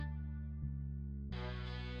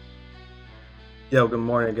Yo, good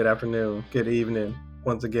morning, good afternoon, good evening.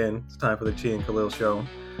 Once again, it's time for the Chi and Khalil show.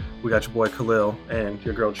 We got your boy Khalil and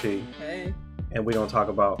your girl Chi, Hey. and we gonna talk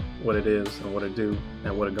about what it is and what it do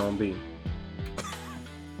and what it gonna be.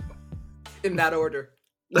 In that order.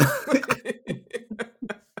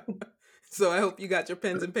 So I hope you got your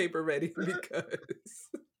pens and paper ready because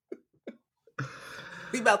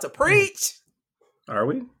we about to preach. Are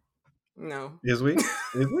we? No. Is we?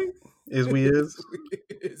 Is we? Is we is?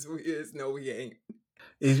 Is we is. No, we ain't.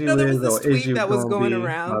 Is you No, there was is this or is tweet you that was gonna going be my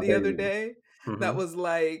around the other baby? day that Mm-hmm. was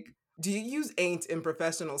like, do you use ain't in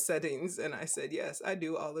professional settings? And I said, yes, I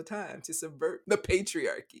do all the time to subvert the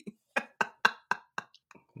patriarchy.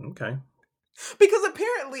 Okay. Because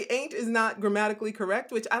apparently ain't is not grammatically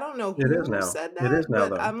correct, which I don't know It is who now. said It is that, now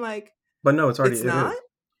but though. I'm like, But no, it it's is. not?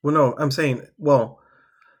 Well, no, I'm saying,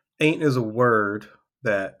 ain't is a word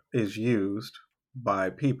that is used by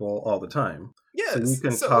people all the time. So you Yes.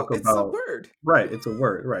 can So talk it's a about, word. right, it's a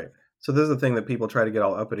word, right. So this is the thing that people try to get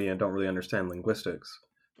all uppity and don't really understand linguistics.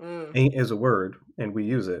 Mm. Ain't is a word and we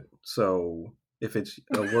use it. So if it's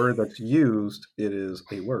a word that's used, it is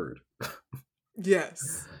a word.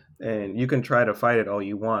 Yes. And you can try to fight it all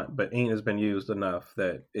you want, but ain't has been used enough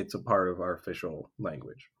that it's a part of our official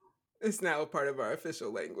language. It's now a part of our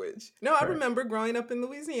official language. No, I Right. remember growing up in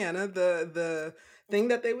Louisiana, the thing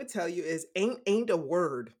that they would tell you is ain't a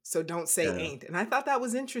word, so don't say Yeah. ain't. And I thought that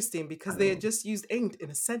was interesting because they had just used ain't in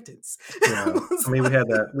a sentence. Yeah, Was I mean, like,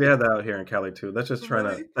 we had that out here in Cali too. That's just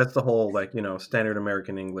really? that's the whole, like, standard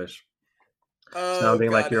American English, Oh,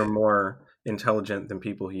 sounding like got you're it. more intelligent than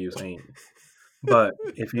people who use ain't. But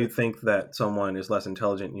if you think that someone is less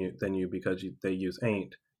intelligent than you because they use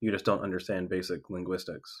ain't, you just don't understand basic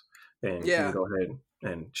linguistics, and you can Yeah. go ahead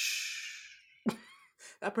and shh.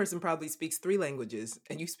 That person probably speaks 3 languages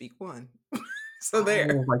and you speak 1. So there.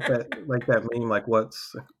 Oh, like that meme, like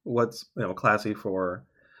what's classy for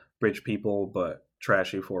rich people but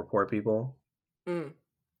trashy for poor people. Mm,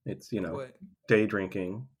 It's what? day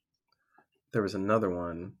drinking. There was another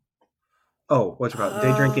one. Oh, what you call it?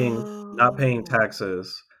 Day drinking, not paying Oh.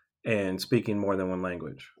 taxes, and speaking more than one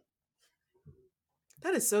language.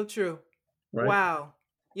 That is so true. Right? Wow.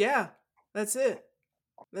 Yeah, that's it.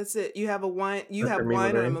 That's it. You have a wine. You That's your have meme of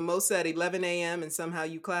wine the or a day. mimosa at 11 a.m. and somehow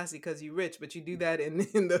you classy because you rich, but you do that in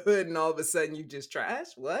the hood, and all of a sudden you just trash.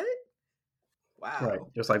 What? Right.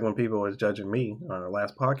 Wow. Just like when people was judging me on our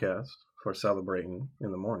last podcast for celebrating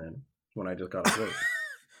in the morning when I just got off work.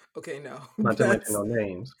 Okay, no, Not to mention no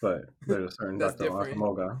names, but there's a certain that's Dr. different.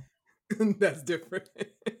 Asamoga. That's different.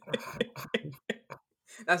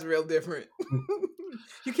 That's real different.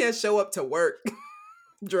 You can't show up to work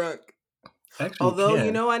drunk. Actually, you Although,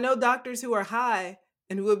 can. I know doctors who are high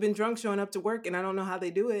and who have been drunk showing up to work, and I don't know how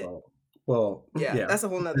they do it. Well, Yeah, yeah. that's a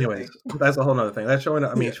whole nother Anyways, thing. that's a whole nother thing. That's showing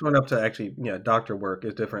up. I mean, Yeah. showing up to actually, doctor work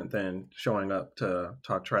is different than showing up to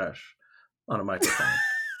talk trash on a microphone,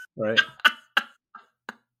 right?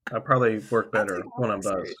 I probably work I take better my when I'm work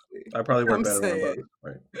buzzed. seriously. I probably work I'm better when I'm saying. buzzed,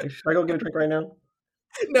 right? Like, should I go get a drink right now?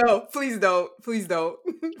 No, please don't. Please don't.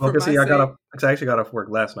 Well, For cause my see, sake. I actually got off work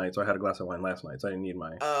last night, so I had a glass of wine last night. So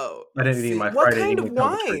Oh, I didn't need see. my What Friday kind of evening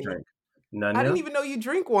celebratory wine? drink. I didn't None. even know you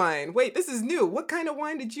drink wine. Wait, this is new. What kind of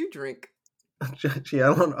wine did you drink? Gee,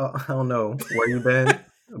 I don't know where you been,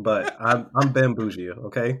 but I'm been bougie.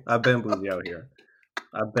 Okay, I've been bougie out here.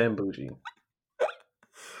 I've been bougie.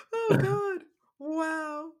 Oh God.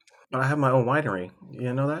 Wow. I have my own winery.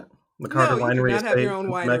 You know that? The Carter No, you do Winery not have your Estates own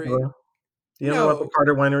in winery. Temecula. You don't know about the No.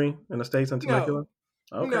 Carter Winery in the States in Temecula?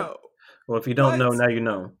 No. Okay. No. Well, if you don't know, What? now you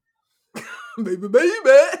know. Baby,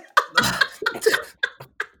 baby.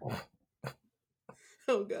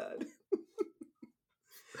 Oh God.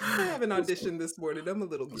 I have an audition this morning. I'm a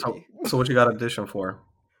little So, giddy. so what you got audition for?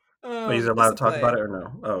 Are you allowed It's to a talk about play. it or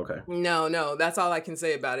no? Oh, okay. No, that's all I can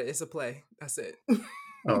say about it. It's a play. That's it.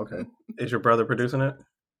 Oh, okay. Is your brother producing it?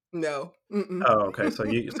 No. Mm-mm. Oh, okay. So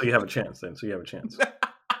you have a chance then. So you have a chance.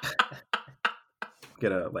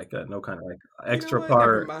 Get a no kind of like You know extra what? Never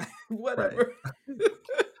part. mind. Right. Whatever. You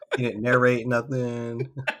didn't narrate nothing.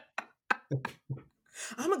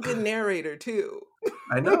 I'm a good narrator too.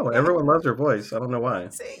 I know. Everyone loves your voice. I don't know why.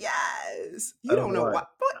 Say yes. I You don't don't know know why.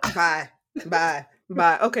 what. Bye. Bye.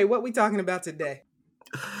 Bye. Okay, what we talking about today?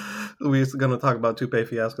 We're going to talk about Toupe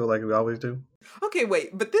Fiasco like we always do. Okay,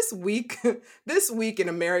 wait, but this week, this week in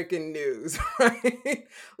American news, right?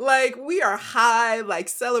 Like we are high, like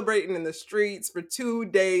celebrating in the streets for 2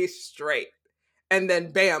 days straight. And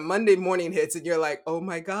then bam, Monday morning hits and you're like, oh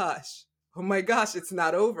my gosh, it's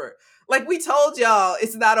not over. Like we told y'all,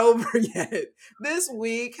 it's not over yet. This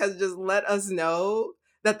week has just let us know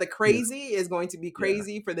that the Yeah. crazy is going to be Yeah.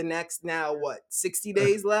 crazy for the next now, what, 60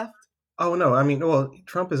 days left? Oh no, I mean, well,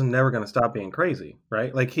 Trump is never going to stop being crazy,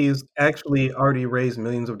 right? Like he's actually already raised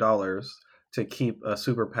millions of dollars to keep a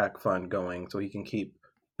super PAC fund going, so he can keep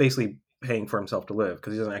basically paying for himself to live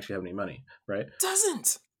because he doesn't actually have any money, right?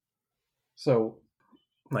 Doesn't. So,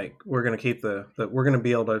 like, we're going to keep we're going to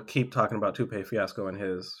be able to keep talking about Tupe Fiasco and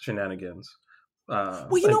his shenanigans Well,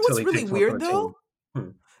 you know until what's he really takes one for weird the though? team. Hmm.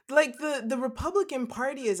 Like the Republican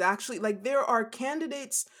Party is actually like there are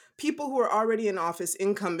candidates, people who are already in office,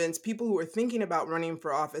 incumbents, people who are thinking about running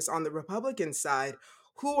for office on the Republican side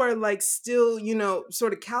who are like still,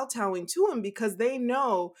 sort of kowtowing to him because they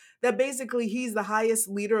know that basically he's the highest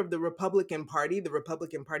leader of the Republican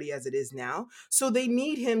Party as it is now. So they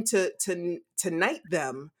need him to knight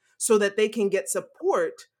them so that they can get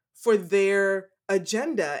support for their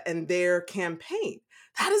agenda and their campaign.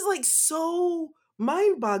 That is like so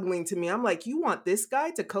mind-boggling to me. I'm like, you want this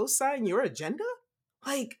guy to co-sign your agenda?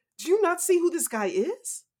 Like, do you not see who this guy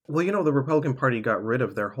is? Well, the Republican Party got rid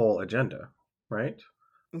of their whole agenda, right?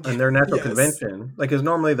 And their national Yes. convention, like, because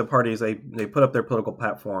normally the parties they put up their political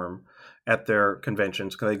platform at their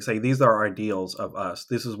conventions because they say these are our ideals of us.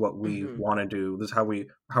 This is what we Hmm. want to do. This is how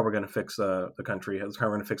we're going to fix the country. This is how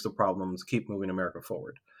we're going to fix the problems. Keep moving America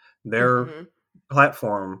forward. Their Hmm.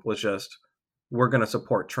 platform was just we're going to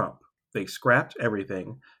support Trump. They scrapped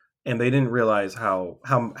everything, and they didn't realize how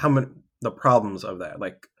many the problems of that.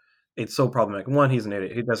 Like it's so problematic. One, he's an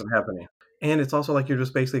idiot. He doesn't have any. And it's also like you're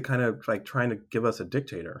just basically kind of like trying to give us a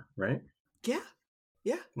dictator, right? Yeah.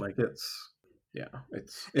 Yeah. Like yeah,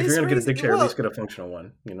 it's if you're It's gonna get a crazy. dictator, at least Well, get a functional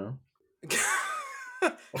one, you know?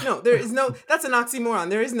 no, there is no, that's an oxymoron.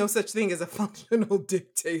 There is no such thing as a functional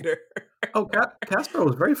dictator. Oh, Castro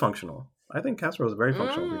was very functional. I think Castro was a very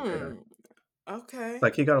functional dictator. Mm, okay.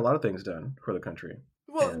 Like he got a lot of things done for the country,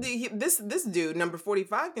 Well, and this dude, number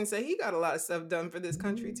 45, can say he got a lot of stuff done for this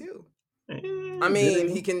country mm, too. I did mean,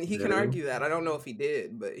 he? he can Did he? argue that. I don't know if he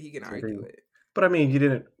did, but he can Did he? argue it. But I mean, you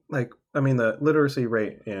didn't like. I mean, the literacy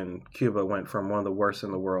rate in Cuba went from one of the worst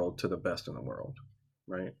in the world to the best in the world,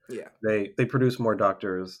 right? Yeah. They produce more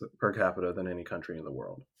doctors per capita than any country in the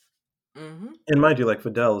world. Hmm. And mind you, like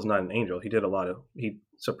Fidel is not an angel. He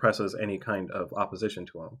suppresses any kind of opposition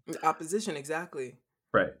to him, Opposition, exactly.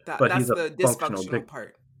 right? That But that's he's a the functional dysfunctional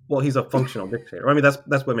part. he's a functional dictator. I mean,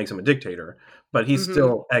 that's what makes him a dictator. But he's Hmm.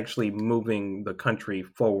 still actually moving the country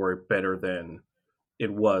forward better than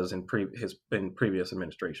it was in previous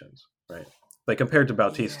administrations, right? Like compared to Yeah.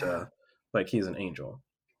 Bautista, like he's an angel.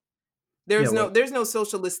 Yeah, There's no well, there's no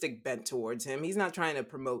socialistic bent towards him. He's not trying to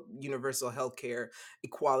promote universal health care,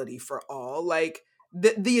 equality for all. Like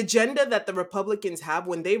the agenda that the Republicans have,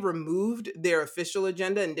 when they removed their official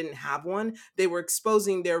agenda and didn't have one, they were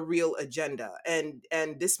exposing their real agenda. And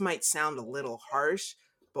this might sound a little harsh,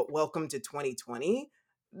 but welcome to 2020.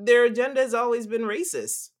 Their agenda has always been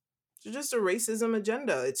racist. It's just a racism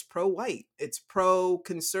agenda. It's pro-white. It's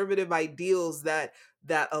pro-conservative ideals that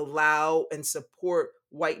allow and support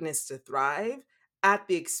whiteness to thrive at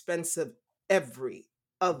the expense of every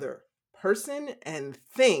other person and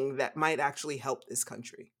thing that might actually help this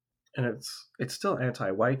country. and it's still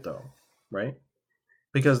anti-white though, right?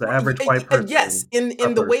 Because the average white Yes, person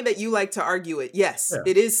in the suffers. way that you like to argue it, yes, Yeah,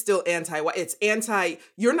 it is still anti-white. It's anti.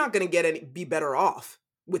 You're not going to be better off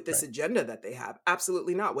with this right. agenda that they have.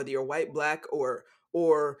 Absolutely not. Whether you're white, black,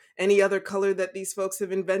 or any other color that these folks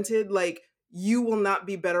have invented, like you will not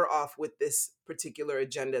be better off with this particular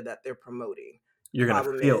agenda that they're promoting.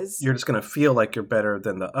 Problem is, You're just gonna feel like you're better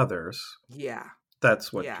than the others. yeah,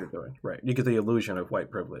 That's what yeah. you're doing, right? You get the illusion of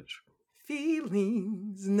white privilege.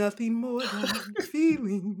 Feelings, nothing more than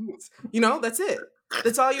feelings. That's it.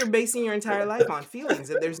 That's all you're basing your entire life on, feelings.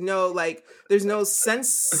 And there's no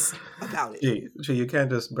sense about it. Gee, you can't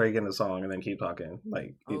just break into song and then keep talking.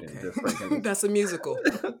 Like you didn't Okay. just break into. That's a musical.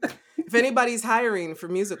 If anybody's hiring for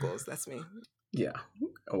musicals, that's me. Yeah.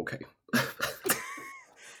 Okay.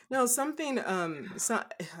 No, something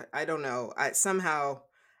I don't know.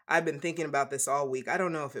 I've been thinking about this all week. I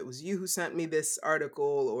don't know if it was you who sent me this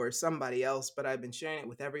article or somebody else, but I've been sharing it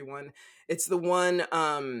with everyone. It's the one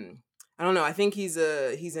I don't know, I think he's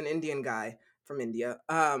an Indian guy from India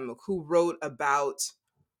who wrote about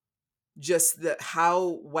just how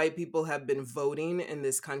white people have been voting in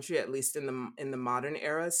this country, at least in the modern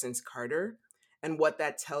era, since Carter, and what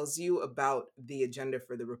that tells you about the agenda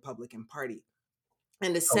for the Republican Party.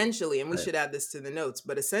 And Oh, essentially, and we right. should add this to the notes,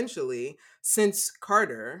 but essentially, since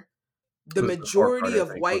Carter, the It was before majority Carter, I of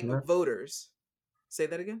think, white wasn't it? voters, say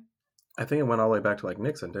that again? I think it went all the way back to like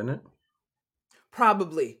Nixon, didn't it?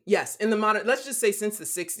 Probably, yes. In the modern, let's just say since the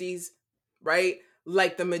 60s, right?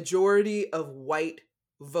 Like the majority of white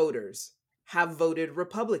voters have voted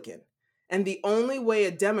Republican. And the only way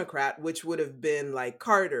a Democrat, which would have been like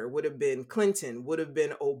Carter, would have been Clinton, would have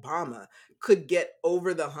been Obama, could get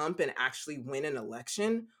over the hump and actually win an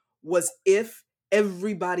election was if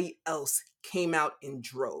everybody else came out in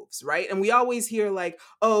droves, right? And we always hear like,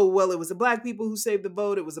 oh, well, it was the black people who saved the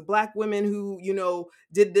vote. It was the black women who,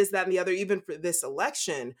 did this, that, and the other, even for this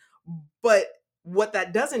election. But what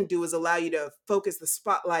that doesn't do is allow you to focus the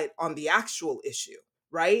spotlight on the actual issue,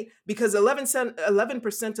 right? Because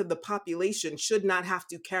 11% of the population should not have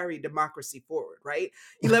to carry democracy forward, right?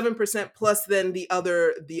 11% plus then the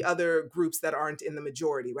other groups that aren't in the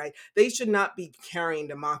majority, right? They should not be carrying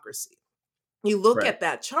democracy. You look Right. at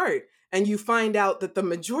that chart and you find out that the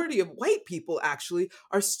majority of white people actually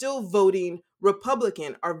are still voting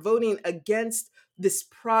Republican, are voting against this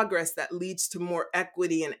progress that leads to more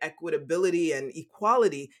equity and equitability and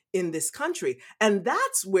equality in this country. And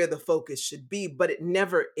that's where the focus should be, but it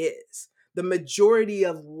never is. The majority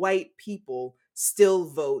of white people still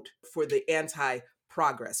vote for the anti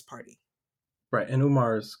progress party. Right. And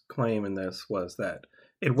Umar's claim in this was that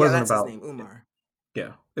it Yeah, wasn't that's his about, name, Umar.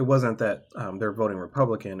 yeah, it wasn't that they're voting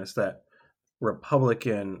Republican. It's that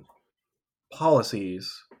Republican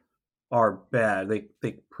policies are bad.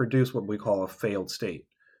 They produce what we call a failed state.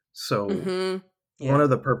 So Mm-hmm. one Yeah. of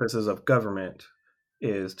the purposes of government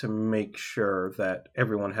is to make sure that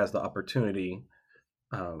everyone has the opportunity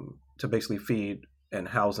to basically feed and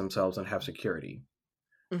house themselves and have security.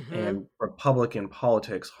 Mm-hmm. And Republican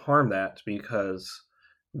politics harm that because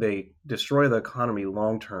they destroy the economy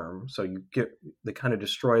long term. So they kind of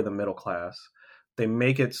destroy the middle class. They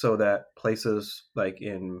make it so that places like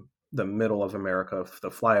in the middle of America, the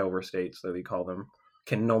flyover states that we call them,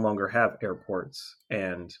 can no longer have airports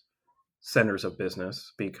and centers of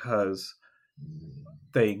business because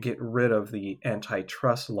they get rid of the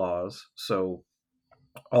antitrust laws. So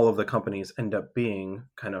all of the companies end up being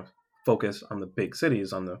kind of focused on the big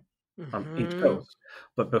cities on each Mm-hmm. coast.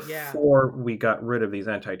 But Yeah. before we got rid of these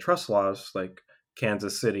antitrust laws, like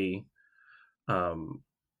Kansas City, um,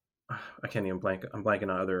 I can't even blank. I'm blanking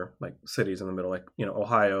on other like cities in the middle, like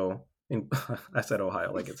Ohio. I said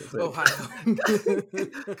Ohio like it's a city.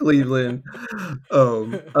 Ohio. Cleveland,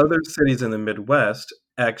 other cities in the Midwest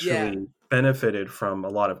Yeah. actually benefited from a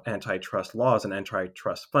lot of antitrust laws and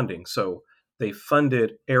antitrust funding. So they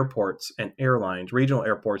funded airports and airlines, regional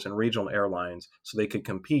airlines, so they could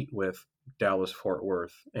compete with Dallas, Fort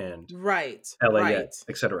Worth, and Right. LAX, Right.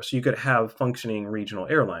 etc. So you could have functioning regional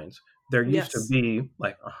airlines. There used to Yes. be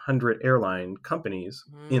like 100 airline companies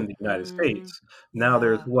in the United Hmm. States. Now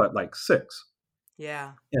there's Yeah. what, like six?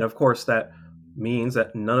 Yeah. And of course, that means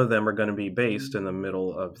that none of them are going to be based in the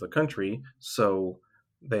middle of the country. So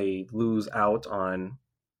they lose out on,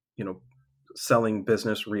 you know, selling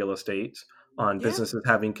business real estate, on Yeah. businesses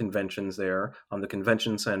having conventions there, on the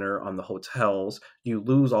convention center, on the hotels. You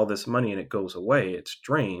lose all this money and it goes away. It's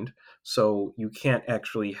drained. So you can't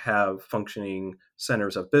actually have functioning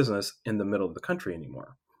centers of business in the middle of the country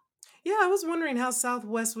anymore. Yeah, I was wondering how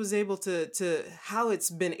Southwest was able to how it's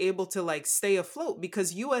been able to like stay afloat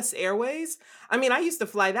because US Airways, I mean, I used to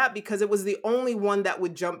fly that because it was the only one that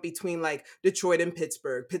would jump between like Detroit and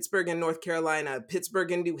Pittsburgh, Pittsburgh and North Carolina,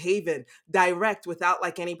 Pittsburgh and New Haven, direct without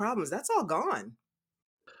like any problems. That's all gone.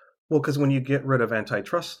 Well, because when you get rid of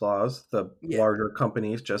antitrust laws, the Yeah. larger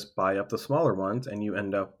companies just buy up the smaller ones, and you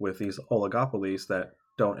end up with these oligopolies that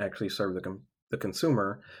don't actually serve the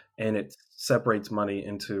consumer, and it separates money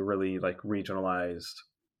into really like regionalized,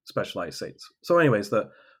 specialized states. So, anyways, the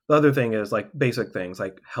other thing is like basic things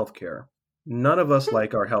like healthcare. None of us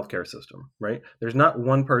like our healthcare system, right? There's not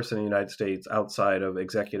one person in the United States outside of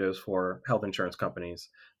executives for health insurance companies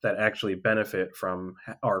that actually benefit from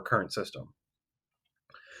our current system.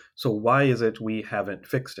 So why is it we haven't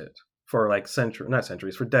fixed it for like not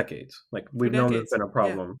centuries, for decades? Like For we've known there's decades. been a Yeah.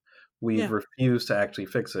 problem. We've Yeah. refused to actually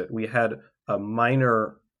fix it. We had a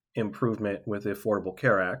minor improvement with the Affordable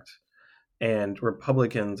Care Act, and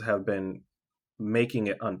Republicans have been making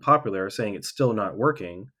it unpopular, saying it's still not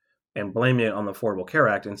working, and blaming it on the Affordable Care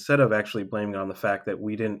Act instead of actually blaming it on the fact that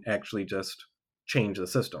we didn't actually just change the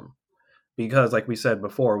system. Because, like we said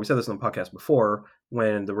before, we said this in the podcast before,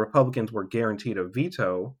 when the Republicans were guaranteed a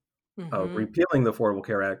veto of Mhm. repealing the Affordable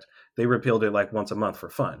Care Act, they repealed it like once a month for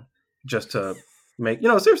fun, just to make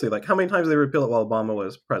seriously, like how many times did they repeal it while Obama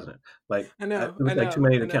was president? Like I it know. was I like too know.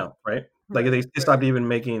 many I to know. count, right? Like Right. they stopped Right. even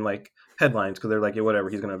making like headlines because they're like, yeah, whatever,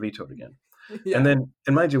 he's going to veto it again. And Yeah. then,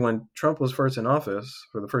 and mind you, when Trump was first in office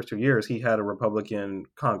for the first 2 years, he had a Republican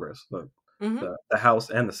Congress, Mhm. the House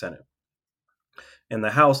and the Senate. And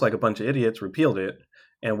the House, like a bunch of idiots, repealed it.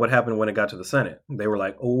 And what happened when it got to the Senate? They were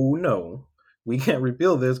like, oh no, we can't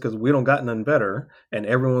repeal this because we don't got nothing better, and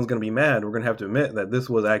everyone's going to be mad. We're going to have to admit that this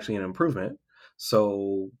was actually an improvement.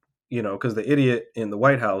 So, because the idiot in the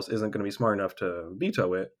White House isn't going to be smart enough to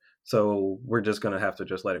veto it, so we're just going to have to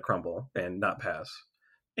just let it crumble and not pass.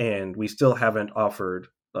 And we still haven't offered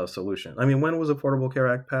a solution. I mean, when was Affordable Care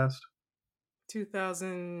Act passed?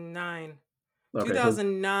 2009. Okay, so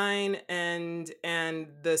 2009, and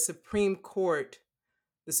the Supreme Court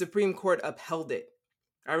upheld it.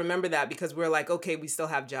 I remember that because we're like, okay, we still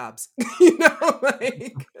have jobs.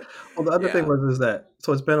 Like, well, the other thing yeah. was is that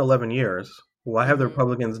so it's been 11 years. Why have the Mhm.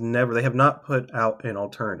 Republicans never? They have not put out an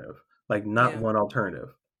alternative, like not Yeah. one alternative.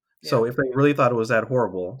 So Yeah. if they really thought it was that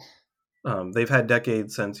horrible, they've had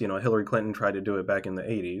decades since Hillary Clinton tried to do it back in the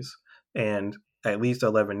 80s, and at least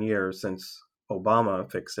 11 years since Obama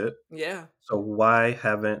fixed it. Yeah. So why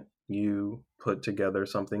haven't you put together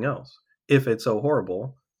something else? If it's so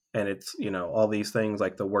horrible, and it's all these things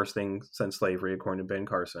like the worst thing since slavery, according to Ben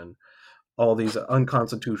Carson, all these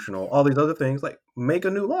unconstitutional, all these other things, like make a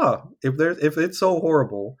new law. If it's so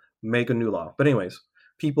horrible, make a new law. But anyways,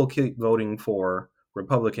 people keep voting for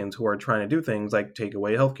Republicans who are trying to do things like take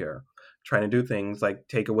away healthcare, trying to do things like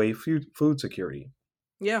take away food security,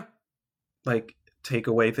 Yeah. like take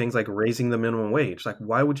away things like raising the minimum wage. Like,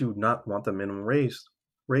 why would you not want the minimum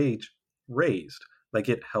wage raised? Like,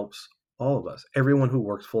 it helps all of us. Everyone who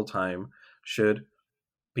works full time should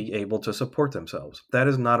be able to support themselves. That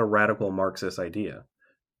is not a radical Marxist idea.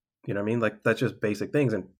 You know what I mean? Like, that's just basic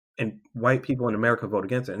things. And white people in America vote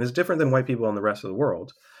against it. And it's different than white people in the rest of the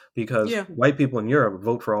world because Yeah. white people in Europe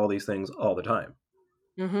vote for all these things all the time.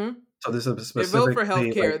 Mhm. So this is They vote for specifically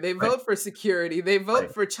like, healthcare. They right, vote for security. They right.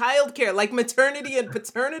 vote for childcare, like maternity and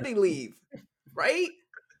paternity leave, right?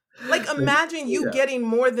 Like, imagine you Yeah, getting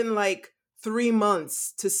more than like 3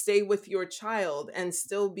 months to stay with your child and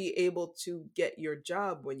still be able to get your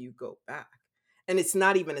job when you go back. And it's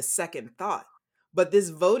not even a second thought. But this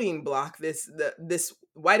voting block, this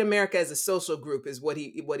white America as a social group is what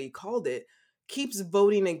he called it, keeps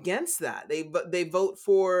voting against that. They vote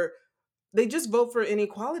for, they just vote for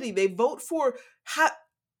inequality. They vote for how,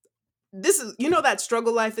 this is, that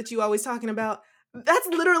struggle life that you always talking about. That's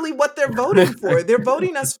literally what they're voting for. They're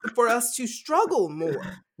voting us for us to struggle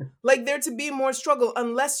more. Like, there to be more struggle.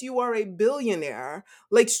 Unless you are a billionaire,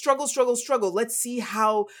 like, struggle, struggle, struggle. Let's see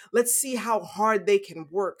how hard they can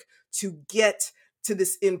work to get to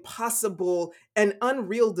this impossible and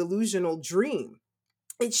unreal delusional dream.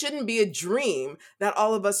 It shouldn't be a dream that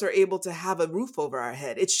all of us are able to have a roof over our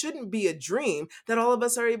head. It shouldn't be a dream that all of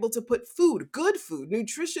us are able to put food, good food,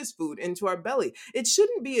 nutritious food into our belly. It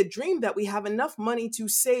shouldn't be a dream that we have enough money to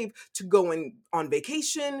save to go on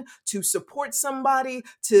vacation, to support somebody,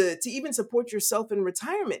 to even support yourself in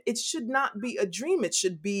retirement. It should not be a dream. It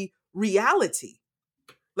should be reality.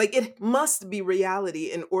 Like, it must be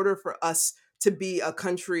reality in order for us to be a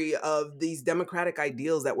country of these democratic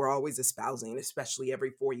ideals that we're always espousing, especially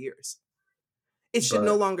every 4 years. It should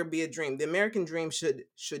no but longer be a dream. The American dream should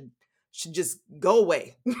just go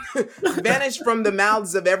away, vanish from the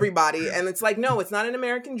mouths of everybody. And it's like, no, it's not an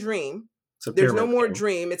American dream. it's a There's no pyramid more scheme.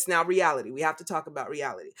 dream. It's now reality. We have to talk about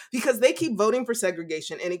reality because they keep voting for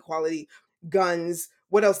segregation, inequality, guns.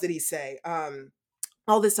 What else did he say?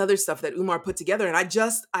 All this other stuff that Umar put together. And I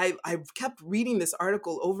kept reading this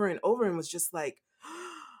article over and over and was just like,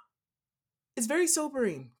 it's very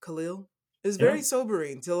sobering, Khalil. It's Yeah, very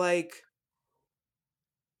sobering to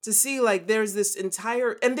see, like, there's this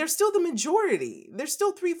entire, and they're still the majority. They're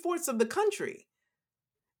still three-fourths of the country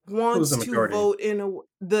who's the wants to majority? vote in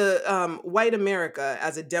the white America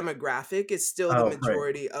as a demographic is still the Oh, right.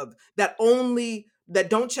 majority of that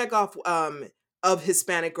don't check off of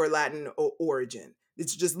Hispanic or Latin origin.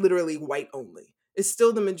 It's just literally white only. It's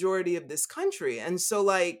still the majority of this country, and so,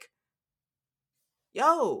 like,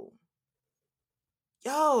 yo,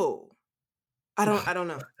 yo, I don't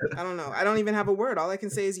know. I don't know. I don't even have a word. All I can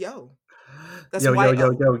say is yo. That's Yo, yo, why.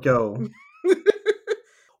 yo, yo, yo.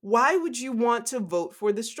 Why would you want to vote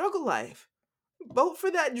for the struggle life? Vote for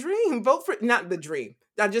that dream. Vote for, not the dream.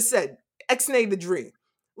 I just said ex-nay the dream.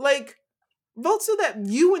 Like, vote so that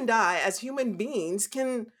you and I as human beings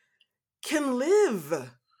can live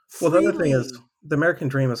Well, the other thing is freely. the American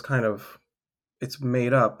dream is kind of it's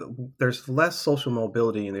made up. There's less social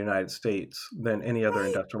mobility in the United States than any other Right,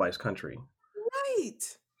 industrialized country.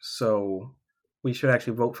 right. So we should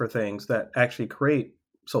actually vote for things that actually create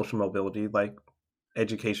social mobility, like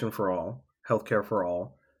education for all, healthcare for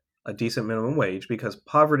all, a decent minimum wage, because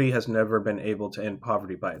poverty has never been able to end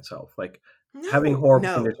poverty by itself. Like having No, horrible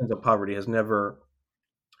no. conditions of poverty has never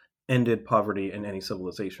ended poverty in any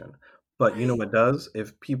civilization. But you know Right. what does?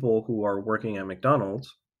 If people who are working at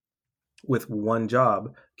McDonald's with one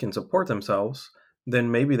job can support themselves,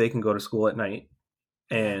 then maybe they can go to school at night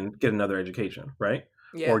Yeah. and get another education, right?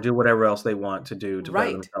 Or Yeah. do whatever else they want to do to better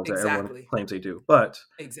Right. themselves that everyone Exactly. claims they do. But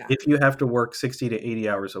if Exactly. you have to work 60 to 80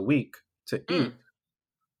 hours a week to Mm. eat,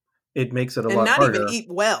 it makes it a And lot not even harder. eat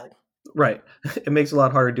well. Right. It makes it a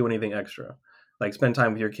lot harder to do anything extra. Like spend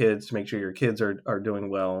time with your kids to make sure your kids are doing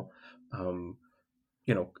well. Um,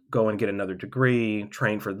 go and get another degree,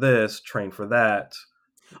 train for this, train for that,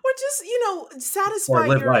 Or just, or satisfy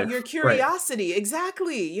live your life. Right. curiosity.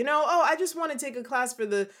 Exactly. Oh, I just want to take a class for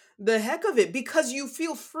the heck of it, because you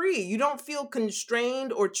feel free. You don't feel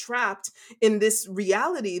constrained or trapped in this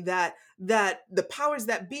reality that the powers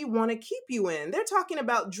that be want to keep you in. They're talking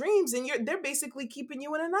about dreams, and they're basically keeping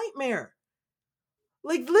you in a nightmare.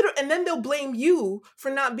 Like, literally, and then they'll blame you for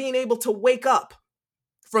not being able to wake up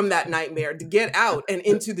from that nightmare to get out and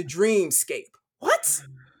into the dreamscape. What?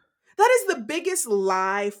 That is the biggest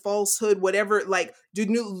lie, falsehood, whatever, like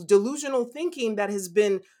delusional thinking that has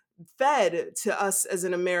been fed to us as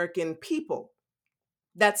an American people.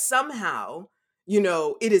 That somehow,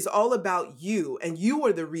 it is all about you, and you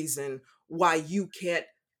are the reason why you can't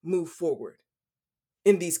move forward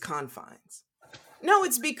in these confines. No,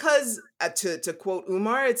 it's because, to quote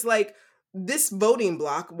Umar, it's like this voting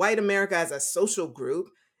bloc, white America as a social group,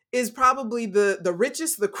 is probably the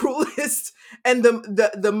richest, the cruelest, and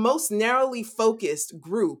the most narrowly focused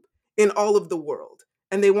group in all of the world.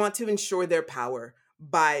 And they want to ensure their power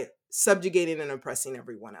by subjugating and oppressing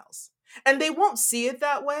everyone else. And they won't see it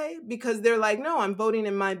that way, because they're like, no, I'm voting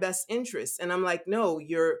in my best interest. And I'm like, no,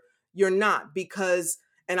 you're not, because,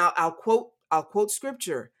 and I'll quote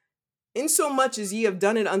scripture: in so much as ye have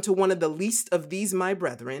done it unto one of the least of these my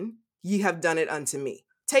brethren, ye have done it unto me.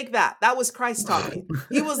 Take that. That was Christ talking.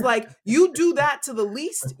 He was like, you do that to the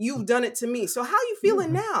least, you've done it to me. So how you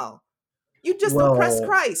feeling now? You just oppressed Well,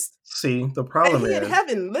 Christ, see, and he in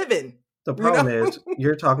heaven living, the you know? problem is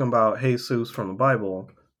you're talking about Jesus from the Bible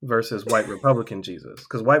versus white Republican Jesus,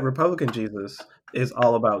 because white Republican Jesus is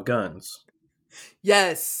all about guns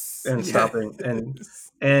Yes. and stopping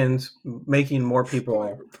Yes. and making more White people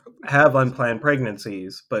have Republicans. unplanned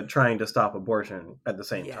pregnancies, but trying to stop abortion at the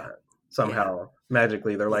same Yeah. time. Yeah. Somehow,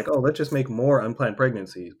 magically, they're Yeah. like, "Oh, let's just make more unplanned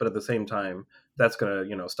pregnancies," but at the same time, that's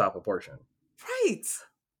gonna, stop abortion. Right.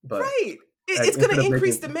 But Right. It's going instead to of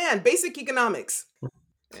increase making demand. Basic economics.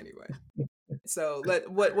 Anyway. So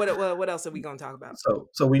what else are we going to talk about?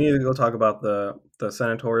 so we need to go talk about the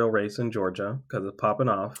senatorial race in Georgia because it's popping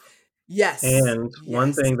off. Yes. And one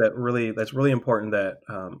Yes. thing that's really important that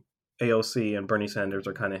AOC and Bernie Sanders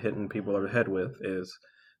are kind of hitting people over the head with is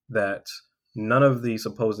that none of the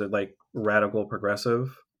supposed like radical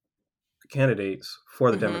progressive candidates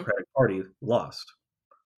for the Hmm. Democratic Party lost.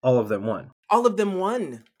 All of them won. All of them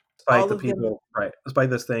won. Despite All the of them. people, right? Despite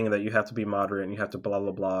this thing that you have to be moderate and you have to blah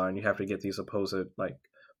blah blah and you have to get these supposed like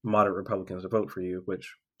moderate Republicans to vote for you,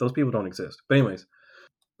 which those people don't exist. But anyways,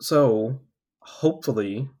 so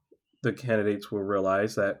hopefully the candidates will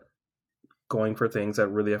realize that going for things that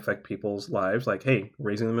really affect people's lives, like, hey,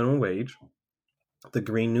 raising the minimum wage, the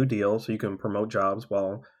Green New Deal, so you can promote jobs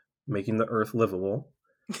while making the earth livable,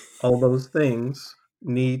 all those things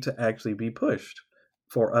need to actually be pushed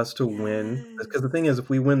for us to win. Because Yes. the thing is, if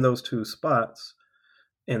we win those two spots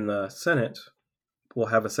in the Senate, we'll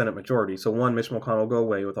have a Senate majority. So, one, Mitch McConnell will go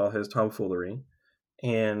away with all his tomfoolery,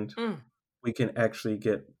 and Mm. we can actually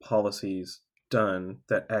get policies done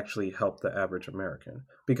that actually help the average American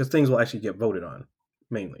because things will actually get voted on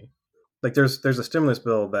mainly. Like there's a stimulus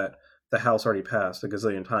bill that the House already passed a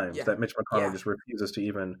gazillion times Yeah. that Mitch McConnell Yeah. just refuses to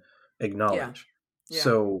even Yeah. acknowledge. Yeah.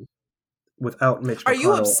 So without Mitch Are you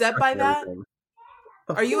McConnell upset by affecting that? everything,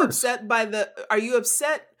 of Are you course. upset by the are you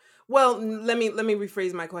upset Well, let me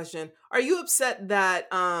rephrase my question. Are you upset that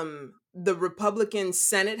the Republican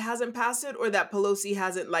Senate hasn't passed it, or that Pelosi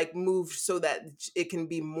hasn't like moved so that it can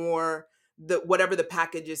be more, the whatever the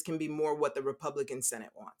package is can be more what the Republican Senate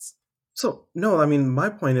wants? So no, I mean my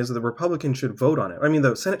point is the Republicans should vote on it. I mean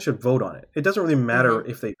the Senate should vote on it. It doesn't really matter Mhm.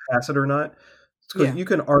 if they pass it or not. Because Yeah. you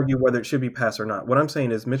can argue whether it should be passed or not. What I'm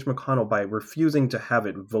saying is Mitch McConnell, by refusing to have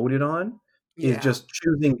it voted on, is Yeah. just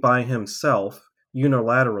choosing by himself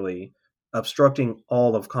unilaterally obstructing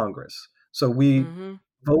all of Congress. So we Mhm.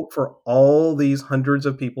 vote for all these hundreds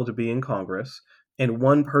of people to be in Congress, and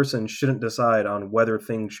one person shouldn't decide on whether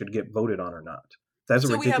things should get voted on or not. That's a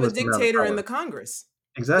So we have a ridiculous amount of dictator in power. the Congress.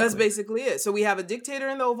 That's Exactly. basically it. So we have a dictator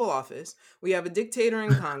in the Oval Office. We have a dictator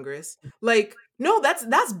in Congress. Like, no, that's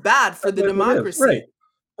bad for That's the what it is. Right. democracy.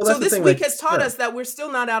 Well, So that's the this thing. week Like, has taught yeah. us that we're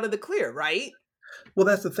still not out of the clear, right? Well,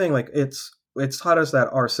 that's the thing. Like, it's taught us that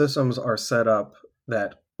our systems are set up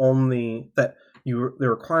that only that they're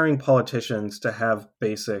requiring politicians to have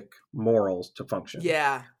basic morals to function,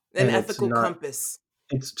 Yeah, an and it's ethical not. compass.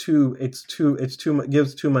 Gives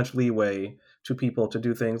too much leeway to people to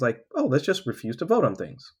do things like, oh, let's just refuse to vote on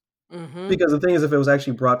things. Mm-hmm. Because the thing is, if it was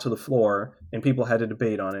actually brought to the floor and people had to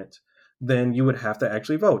debate on it, then you would have to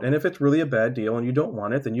actually vote. And if it's really a bad deal and you don't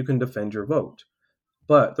want it, then you can defend your vote.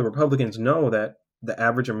 But the Republicans know that the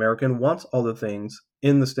average American wants all the things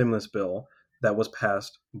in the stimulus bill that was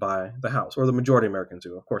passed by the House, or the majority of Americans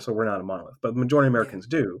do, of course. So we're not a monolith, but the majority of Yeah. Americans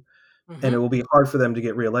do. And it Mm-hmm. will be hard for them to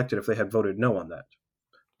get reelected if they had voted no on that.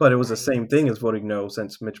 But it was the Right. same thing as voting no,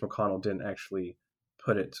 since Mitch McConnell didn't actually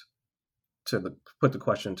put it put the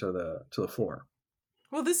question to the floor.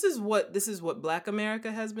 Well, this is what Black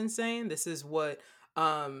America has been saying. This is what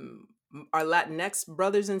um our Latinx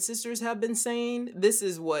brothers and sisters have been saying. This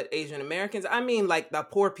is what Asian Americans, I mean like the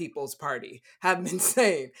Poor People's Party, have been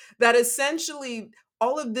saying. That essentially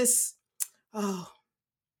all of this, oh,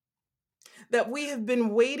 that we have been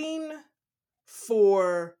waiting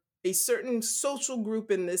for a certain social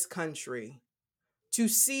group in this country to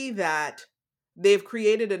see that they've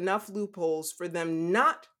created enough loopholes for them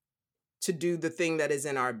not to do the thing that is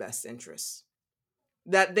in our best interests.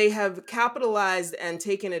 That they have capitalized and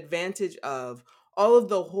taken advantage of all of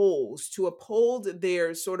the holes to uphold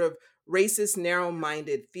their sort of racist, narrow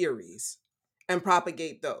minded theories and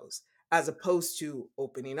propagate those, as opposed to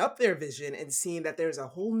opening up their vision and seeing that there's a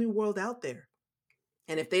whole new world out there.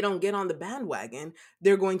 And if they don't get on the bandwagon,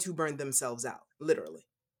 they're going to burn themselves out, literally.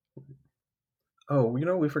 Oh, you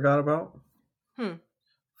know what we forgot about? Hmm.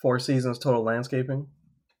 Four Seasons Total Landscaping.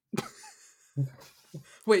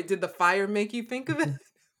 Wait, did the fire make you think of it?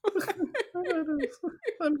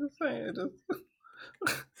 I'm just saying.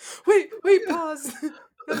 Wait, pause.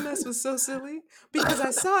 That mess was so silly because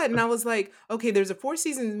I saw it and I was like, okay, there's a Four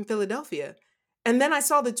Seasons in Philadelphia. And then I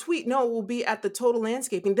saw the tweet, no, it will be at the Total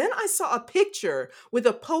Landscaping. Then I saw a picture with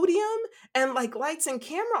a podium and like lights and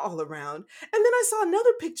camera all around. And then I saw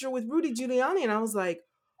another picture with Rudy Giuliani and I was like,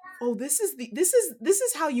 oh, this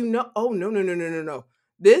is how you know. Oh, no, no, no, no, no, no.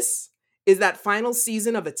 This is that final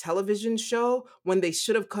season of a television show when they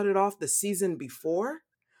should have cut it off the season before.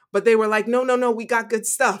 But they were like, no, no, no, we got good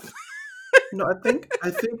stuff. No, I think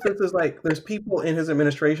this is like there's people in his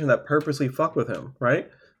administration that purposely fuck with him, right? Are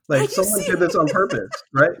Like you someone did this serious? on purpose,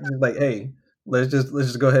 right? Just like, hey, let's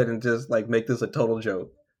just go ahead and just like make this a total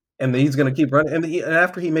joke, and then he's gonna keep running. And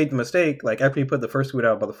after he made the mistake, like after he put the first tweet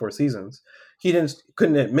out about the Four Seasons, he didn't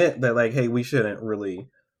couldn't admit that like, hey, we shouldn't really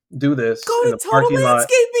do this Go in to the Total parking lot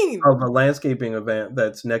Landscaping. of a landscaping event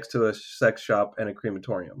that's next to a sex shop and a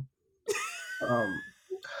crematorium. Um,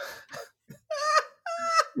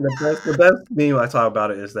 the best meme I saw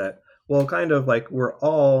about it is that, well, kind of like we're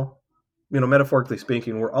all, metaphorically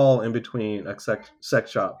speaking, we're all in between a sex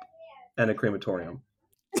shop and a crematorium.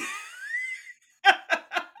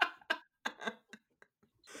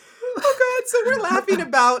 Oh God! So we're laughing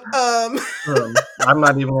about I'm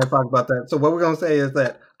not even going to talk about that. So what we're going to say is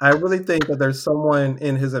that I really think that there's someone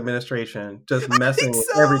in his administration just I messing think with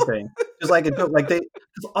so. everything. Just like it, like they,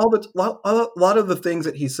 just a lot of the things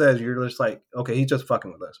that he says, you're just like, okay, he's just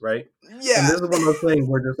fucking with us, right? And Yeah. this is one of those things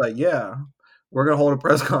where just like, yeah, we're going to hold a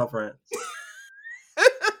press conference in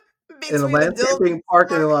a Between the dildo. landscaping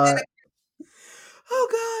parking lot. Oh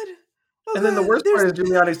God. Oh And then the God. worst There's part is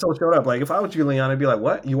Giuliani still showed up. Like, if I was Giuliani, I'd be like,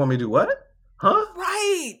 what? You want me to do what? Huh?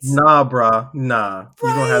 right. Nah, bruh. Nah.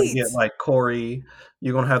 You're going to have to Right. get, like, Corey.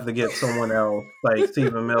 You're going to have to get someone else, like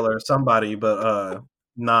Stephen Miller, somebody. But,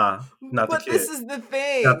 nah, not the But kid. this is the Not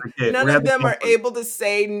thing. the kid. We're None going of to have to them are cancel him. able to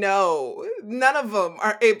say no. None of them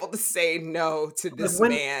are able to say no to Like, this when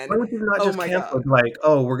man. would you not Oh just my cancel God. it? Like,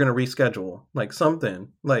 oh, we're going to reschedule. Like, something.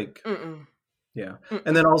 Like, Mm-mm. yeah.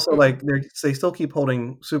 And then Mm-mm. also, Mm-mm. like, they still keep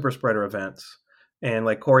holding super spreader events. And,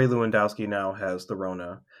 like, Corey Lewandowski now has the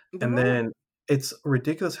Rona. The And Rona. then it's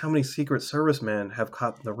ridiculous how many Secret Service men have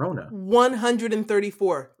caught the Rona.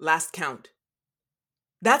 134 last count.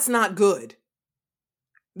 That's not good.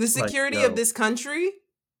 The Like, security of no. this country.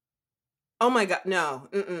 Oh my God, no.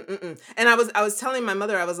 Mm-mm, mm-mm. And I was telling my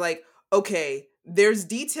mother, I was like, okay, there's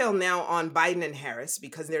detail now on Biden and Harris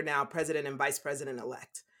because they're now president and vice president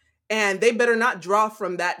elect. And they better not draw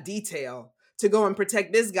from that detail to go and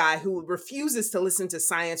protect this guy who refuses to listen to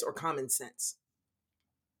science or common sense.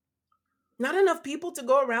 Not enough people to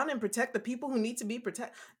go around and protect the people who need to be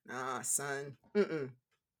protected. Nah, son. Mm-mm.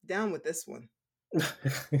 Down with this one.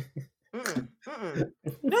 Mm-mm, mm-mm.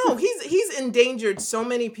 No, he's endangered so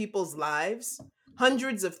many people's lives,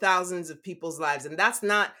 hundreds of thousands of people's lives, and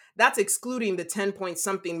that's excluding the 10 point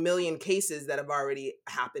something million cases that have already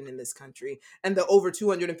happened in this country and the over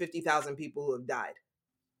 250,000 people who have died.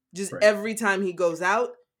 Just Right. every time he goes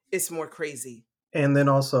out, it's more crazy. And then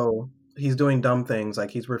also, he's doing dumb things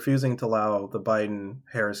like he's refusing to allow the Biden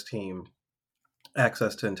Harris team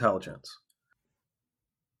access to intelligence,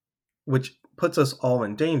 which puts us all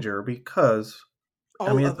in danger because, I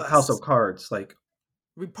All mean, it's of a house of us, cards. Like,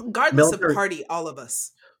 regardless of military, party, all of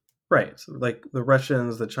us. right? So, like the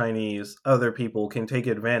Russians, the Chinese, other people can take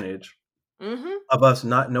advantage Mm-hmm. of us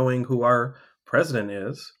not knowing who our president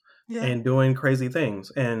is Yeah. and doing crazy things.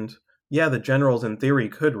 And yeah, the generals in theory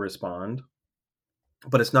could respond,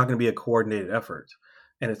 but it's not going to be a coordinated effort,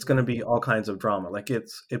 and it's going to Right. be all kinds of drama. Like it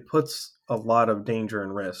puts a lot of danger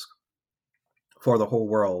and risk for the whole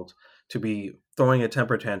world to be throwing a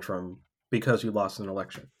temper tantrum because you lost an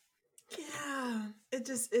election. Yeah.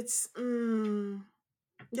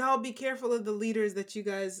 Y'all be careful of the leaders that you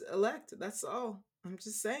guys elect. That's all. I'm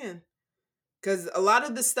just saying. Because a lot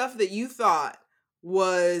of the stuff that you thought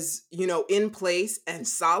was, in place and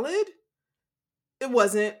solid, it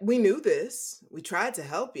wasn't. We knew this. We tried to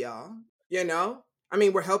help y'all, you know? I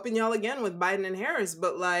mean, we're helping y'all again with Biden and Harris,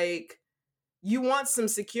 but like, you want some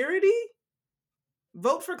security?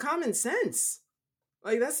 Vote for common sense.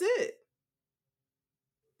 Like, that's it.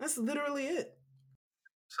 That's literally it.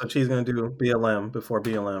 So she's going to do BLM before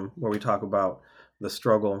BLM, where we talk about the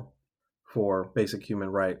struggle for basic human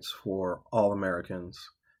rights for all Americans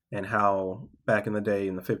and how back in the day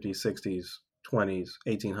in the 50s, 60s, 20s,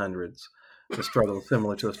 1800s, the struggle is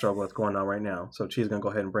similar to the struggle that's going on right now. So she's going to go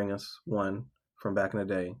ahead and bring us one from back in the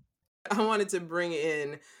day. I wanted to bring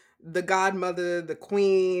in the godmother, the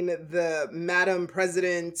queen, the madam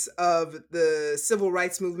president of the civil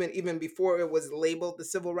rights movement, even before it was labeled the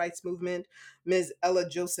civil rights movement, Ms. Ella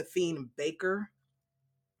Josephine Baker.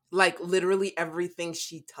 Like literally everything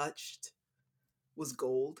she touched was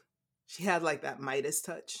gold. She had like that Midas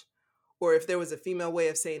touch. Or if there was a female way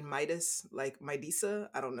of saying Midas, like Midisa,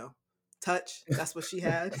 I don't know. Touch, that's what she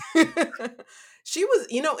had. She was,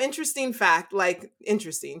 interesting fact, like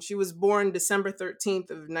interesting. She was born December 13th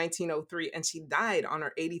of 1903 and she died on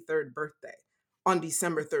her 83rd birthday on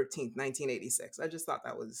December 13th, 1986. I just thought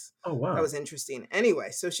Oh, that wow. was interesting. Anyway,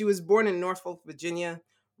 so she was born in Norfolk, Virginia,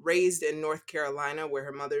 raised in North Carolina where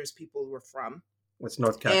her mother's people were from. It's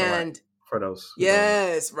North Cackalack And for those who don't know.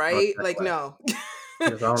 yes, North right? Like Cackalack. no.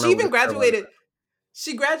 Because I don't She know even which Carolina. graduated.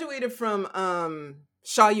 She graduated from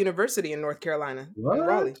Shaw University in North Carolina in What?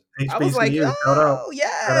 Raleigh. I was like, HBCU. Shout out. "Oh, Shout out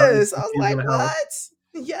yes." I was HBCUs in like, the house.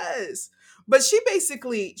 "What?" Yes. But she is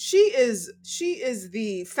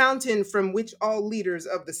the fountain from which all leaders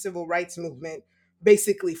of the civil rights movement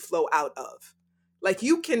basically flow out of. Like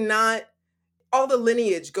you cannot, all the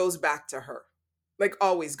lineage goes back to her, like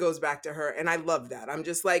always goes back to her, and I love that. I'm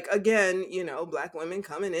just like, again, Black women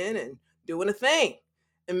coming in and doing a thing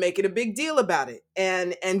and making a big deal about it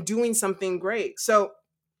and doing something great. So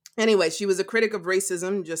anyway, she was a critic of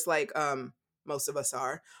racism, just like most of us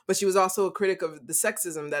are, but she was also a critic of the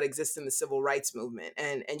sexism that exists in the civil rights movement,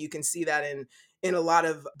 and you can see that in a lot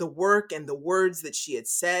of the work and the words that she had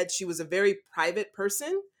said. She was a very private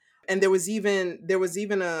person, and there was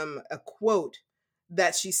even a quote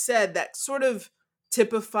that she said that sort of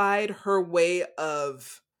typified her way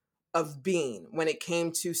of being when it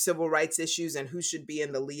came to civil rights issues and who should be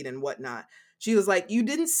in the lead and whatnot. She was like, "You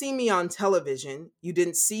didn't see me on television. You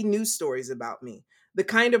didn't see news stories about me. The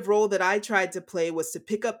kind of role that I tried to play was to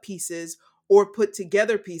pick up pieces or put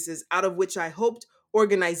together pieces out of which I hoped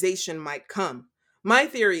organization might come. My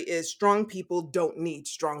theory is strong people don't need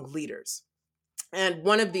strong leaders." And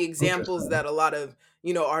one of the examples Interesting. that a lot of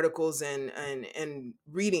articles and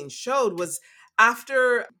reading showed was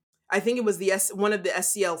after, I think it was one of the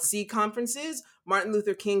SCLC conferences, Martin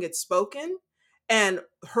Luther King had spoken, and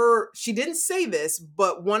she didn't say this,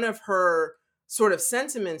 but one of her sort of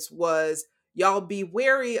sentiments was, y'all be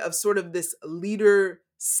wary of sort of this leader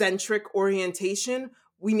centric orientation.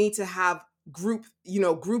 We need to have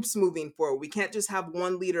groups moving forward. We can't just have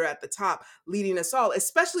one leader at the top leading us all,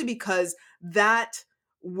 especially because that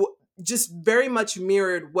just very much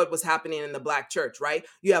mirrored what was happening in the Black church, right?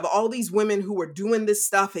 You have all these women who were doing this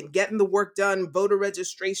stuff and getting the work done, voter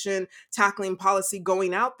registration, tackling policy,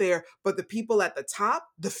 going out there. But the people at the top,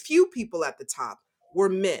 the few people at the top, were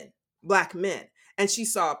men, Black men. And she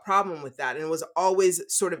saw a problem with that and was always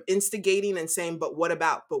sort of instigating and saying, but what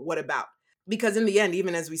about? But what about? Because in the end,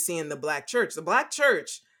 even as we see in the Black church,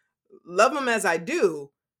 love them as I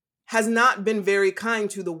do, has not been very kind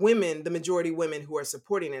to the women, the majority women who are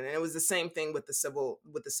supporting it. And it was the same thing with the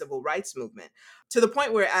civil rights movement. To the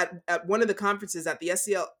point where at one of the conferences, at the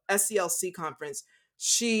SCLC conference,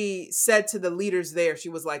 she said to the leaders there, she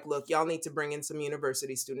was like, look, y'all need to bring in some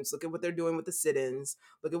university students. Look at what they're doing with the sit-ins.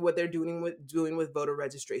 Look at what they're doing with voter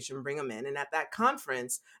registration. Bring them in. And at that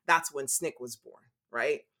conference, that's when SNCC was born,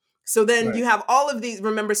 right? So then Right. you have all of these,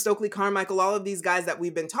 remember Stokely Carmichael, all of these guys that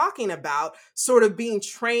we've been talking about sort of being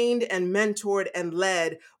trained and mentored and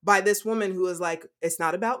led by this woman who is like, it's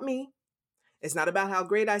not about me. It's not about how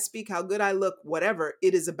great I speak, how good I look, whatever.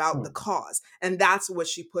 It is about the Hmm. cause. And that's what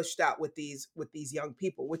she pushed out with these young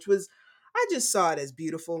people, which was, I just saw it as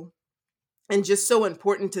beautiful and just so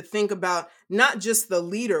important to think about not just the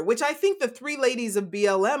leader, which I think the three ladies of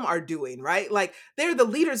BLM are doing, right? Like they're the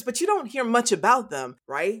leaders, but you don't hear much about them,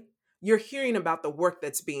 right? You're hearing about the work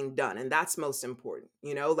that's being done, and that's most important,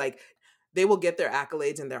 like they will get their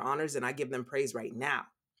accolades and their honors, and I give them praise right now,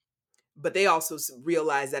 but they also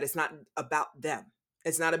realize that it's not about them.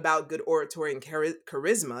 It's not about good oratory and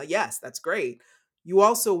charisma. Yes, that's great. You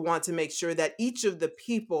also want to make sure that each of the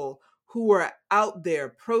people who are out there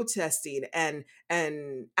protesting and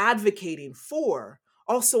advocating for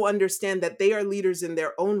also understand that they are leaders in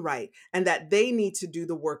their own right and that they need to do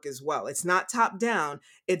the work as well. It's not top down,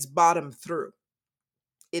 it's bottom through.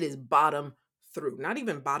 It is bottom through, not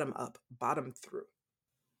even bottom up, bottom through.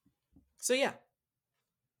 So yeah,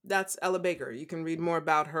 that's Ella Baker. You can read more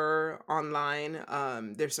about her online.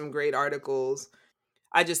 There's some great articles.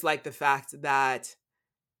 I just like the fact that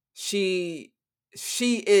she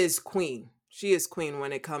she is queen. She is queen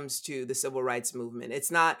when it comes to the civil rights movement.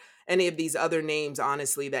 It's not any of these other names,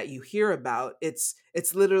 honestly, that you hear about. It's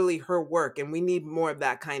literally her work, and we need more of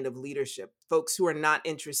that kind of leadership. Folks who are not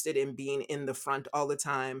interested in being in the front all the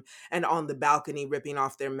time and on the balcony ripping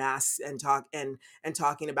off their masks and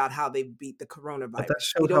talking about how they beat the But that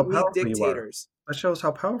coronavirus. We shows how don't need powerful you are. dictators. That shows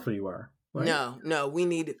how powerful you are, right? No, no, we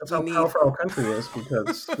need That's we how need powerful our country is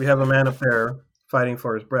because we have a man up there fighting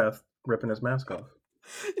for his breath, ripping his mask off.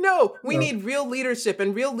 No, we No. need real leadership,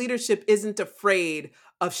 and real leadership isn't afraid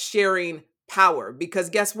of sharing power, because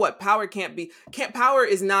guess what? Power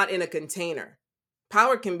is not in a container.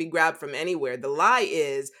 Power can be grabbed from anywhere. The lie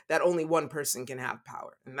is that only one person can have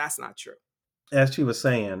power, and that's not true. As she was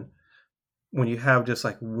saying, when you have just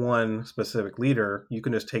like one specific leader, you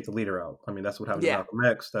can just take the leader out. I mean, that's what happened to Yeah. Malcolm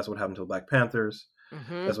X. That's what happened to the Black Panthers. That's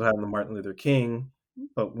Mhm. what happened to Martin Luther King.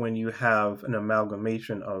 But when you have an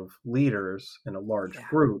amalgamation of leaders in a large Yeah.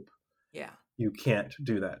 group, Yeah. you can't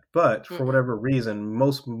do that. But for Mm-mm. whatever reason,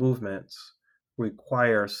 most movements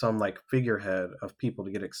require some like figurehead of people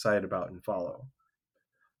to get excited about and follow.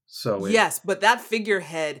 So it Yes, but that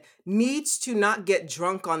figurehead needs to not get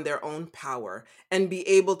drunk on their own power and be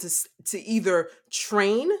able to either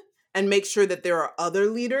train and make sure that there are other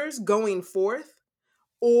leaders going forth,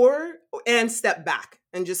 or and step back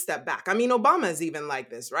and just step back. I mean, Obama is even like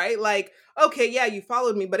this, right? Like, okay, yeah, you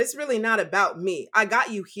followed me, but it's really not about me. I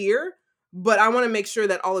got you here, but I want to make sure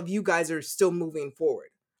that all of you guys are still moving forward.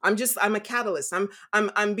 I'm a catalyst.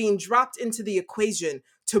 I'm being dropped into the equation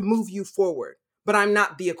to move you forward, but I'm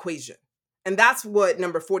not the equation. And that's what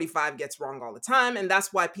number 45 gets wrong all the time, and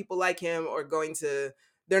that's why people like him are going to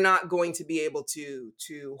they're not going to be able to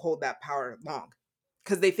hold that power long,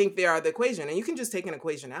 because they think they are the equation, and you can just take an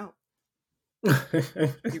equation out.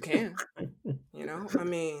 You can, I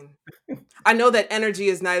mean, I know that energy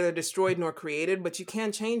is neither destroyed nor created, but you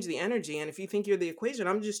can change the energy, and if you think you're the equation,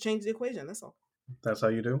 I'm just change the equation, that's all. That's how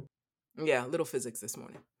you do. Yeah, little physics this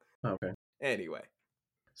morning. Okay. Anyway.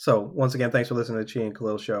 So once again, thanks for listening to Chi and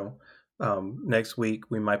Khalil show. Next week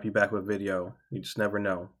we might be back with video. You just never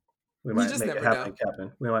know. We You might just make it never know. happen,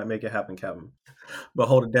 Captain. We might make it happen, Captain. But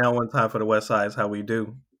hold it down one time for the West Side is how we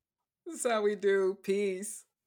do. That's how we do. Peace.